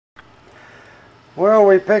Well,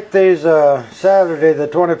 we picked these Saturday the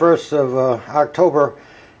 21st of October,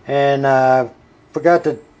 and forgot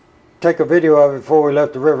to take a video of it before we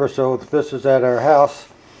left the river, so this is at our house.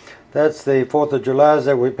 That's the 4th of July's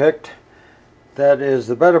that we picked. That is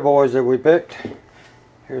the Better Boys that we picked.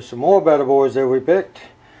 Here's some more Better Boys that we picked.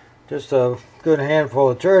 Just a good handful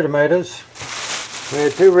of cherry tomatoes. We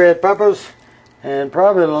had 2 red peppers, and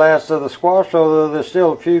probably the last of the squash, although there's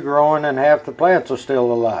still a few growing and half the plants are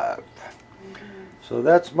still alive. So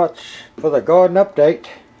that's much for the garden update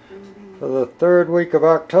for the 3rd week of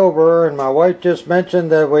October. And my wife just mentioned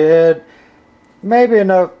that we had maybe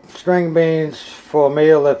enough string beans for a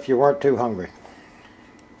meal if you weren't too hungry.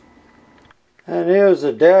 And here's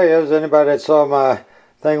the dahlias. Anybody that saw my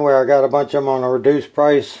thing where I got a bunch of them on a reduced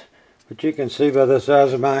price, but you can see by the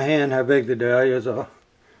size of my hand how big the dahlias are.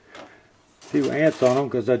 A few ants on them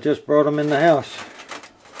because I just brought them in the house.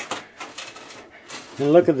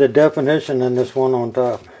 And look at the definition in this one on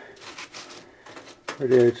top.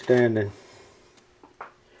 Pretty outstanding.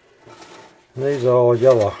 And these are all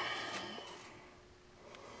yellow.